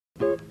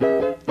We're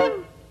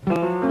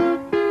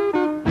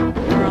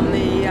on the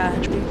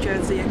New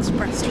Jersey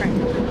Express train.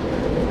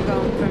 We're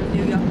going from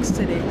New York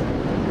City.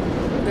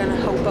 We're going to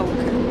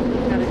Hoboken.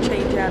 We're going to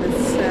change out its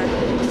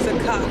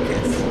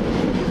Secaucus.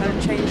 We're going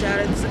to change out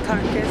its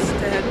Secaucus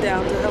to head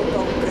down to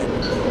Hoboken.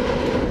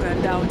 We're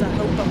going down to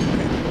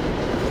Hoboken.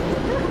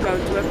 We're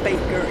going to a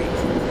bakery.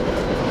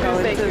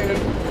 Going bakery? to the,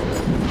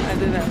 I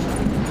don't know.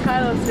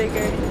 Carlo's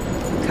bakery.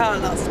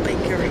 Carlos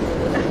Bakery.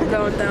 We're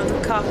going down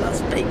to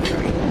Carlos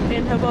Bakery.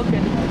 In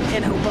Hoboken.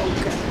 In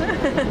Hoboken.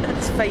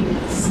 It's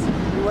famous.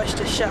 We watched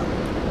a show,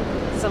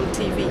 some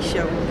TV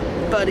show,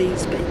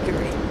 Buddy's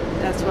Bakery.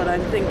 That's what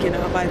I'm thinking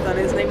of. I thought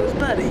his name was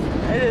Buddy.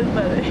 It is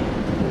Buddy.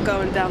 I'm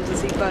going down to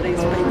see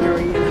Buddy's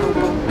Bakery in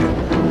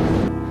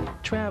Hoboken.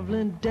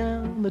 Traveling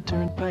down the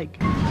turnpike.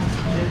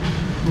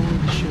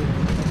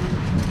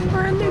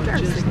 We're in New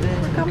Jersey.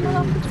 We're coming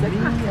off the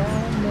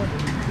Secaucus.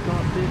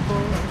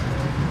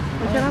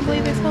 I cannot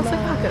believe they sell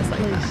Secaucus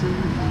like that.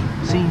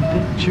 Seen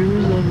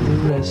pictures of the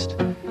rest,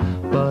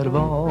 but of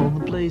all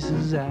the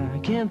places I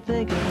can't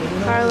think of.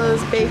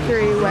 Carlo's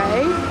Bakery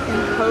Way in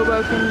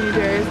Hoboken, New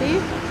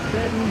Jersey.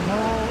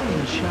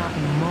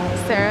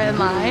 Sarah in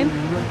line.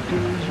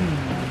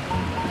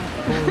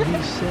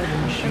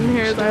 And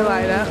here's our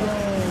lineup.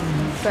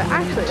 But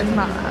actually it's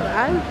not that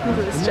bad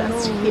because it's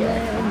just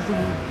here.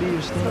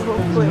 So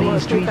hopefully it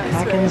won't take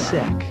us very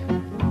long.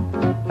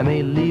 I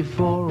may leave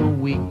for a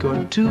week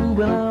or two,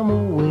 but I'm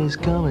always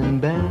coming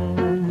back.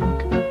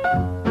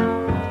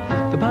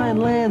 The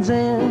Pinelands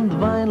and the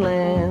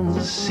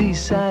Vinelands,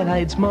 Seaside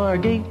Heights,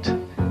 Margate.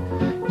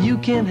 You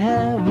can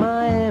have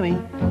Miami,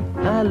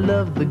 I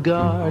love the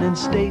Garden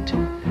State.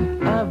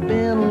 I've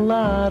been a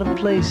lot of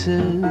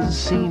places,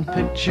 seen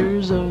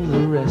pictures of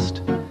the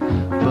rest.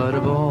 But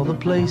of all the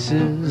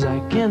places I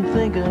can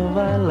think of,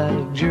 I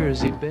like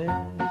Jersey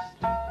best.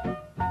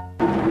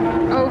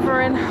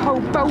 Over in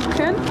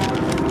Hoboken.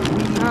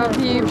 Our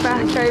view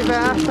back over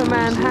Upper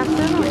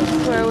Manhattan, which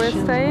is where we're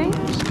staying.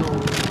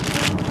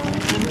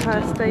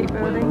 Empire State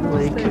Building.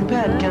 Lake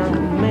Patcon,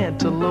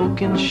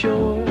 Mantalocan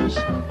shores.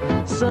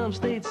 Some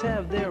states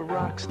have their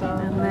rock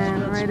stars. And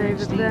then right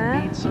over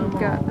there, we've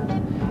got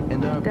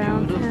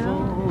downtown,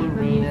 the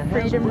new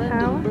Freedom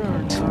Tower.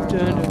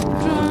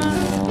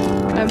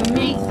 A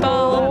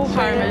meatball,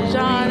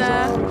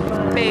 parmigiana,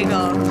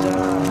 bagel.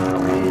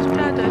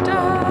 Da da da.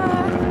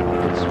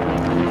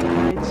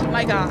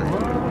 My God.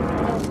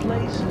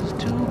 Places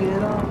to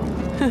get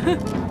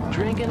off.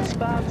 Drinking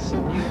spots,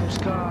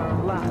 used car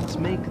lots,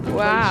 make the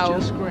Wow.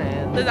 place just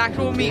grand. There's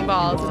actual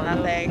meatballs in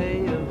that thing.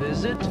 Pay a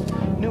visit,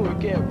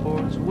 Newark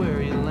Airport's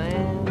where you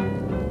land.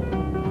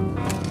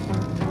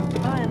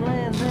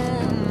 Vinelands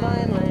and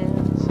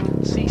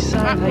Vinelands,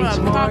 Seaside Heights,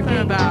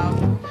 Margate.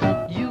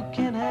 You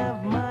can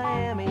have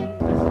Miami.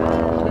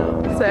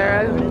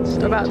 Sarah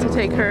about to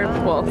take her,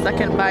 well,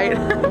 second bite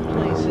of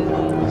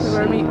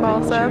our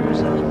meatball sub.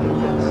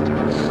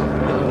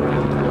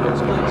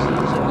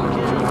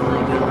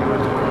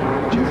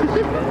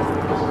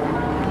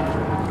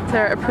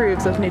 Sarah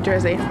approves of New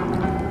Jersey.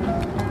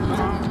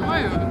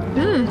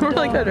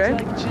 Really good, right?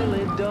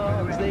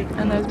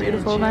 And there's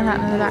beautiful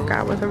Manhattan in the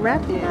background with a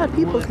rapid lot of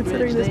people,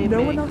 considering there's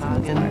no one else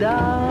in this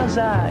Dollars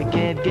I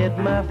can't get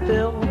my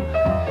fill.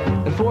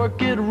 And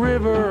Forked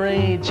River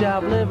ain't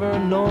chopped liver,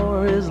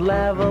 nor is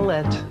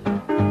Lavalette.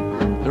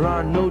 There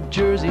are no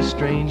Jersey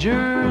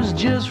strangers,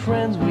 just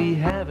friends we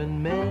haven't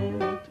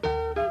met.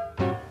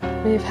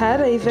 We've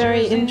had a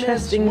very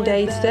interesting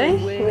day today,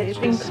 which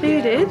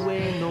included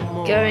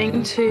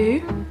going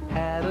to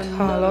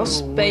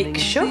Carlos Bake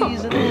Shop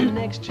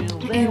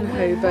in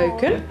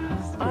Hoboken.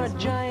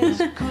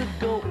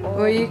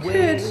 Or you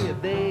could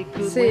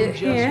see it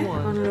here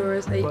on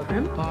Laura's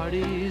apron.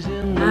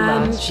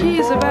 And she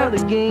is about to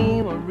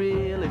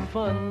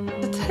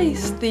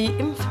taste the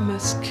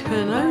infamous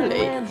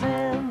cannoli.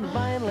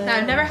 Now,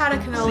 I've never had a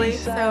cannoli,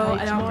 so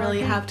I don't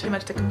really have too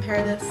much to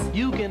compare this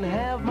with,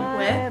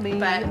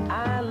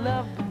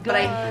 but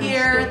I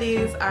hear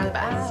these are the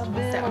best.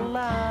 So,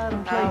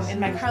 in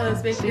my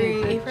Carlo's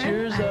Bakery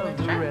apron, I'm going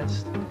to try.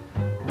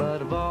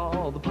 But of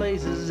all the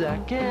places I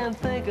can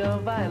think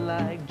of, I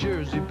like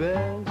Jersey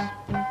best.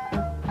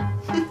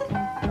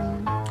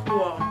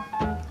 Whoa.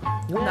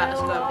 That is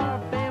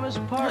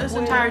good. This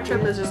entire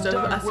trip is just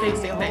us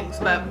tasting things,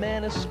 but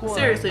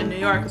seriously, New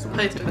York is a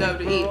place to go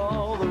to eat.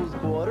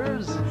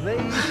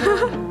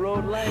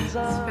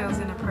 This feels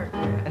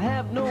inappropriate. And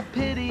have no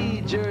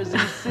pity, Jersey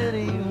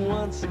City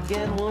once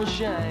again will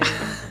shine.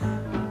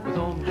 With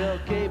Homedale,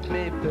 Cape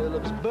May,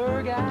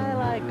 Phillipsburg, I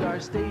like our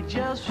state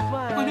just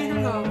fine. What do you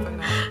go for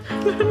that?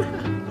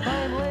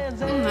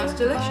 That's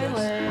delicious.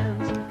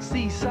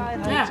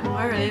 Yeah,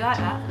 I really like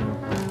that.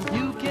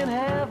 You can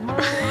have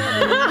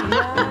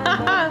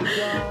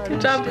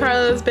Good job,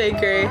 Carlo's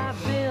Bakery.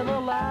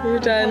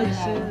 You've done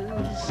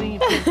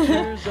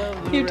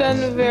you've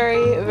done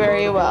very,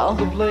 very well.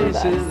 The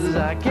places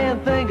I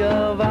can't think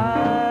of,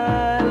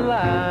 I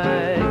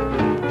like.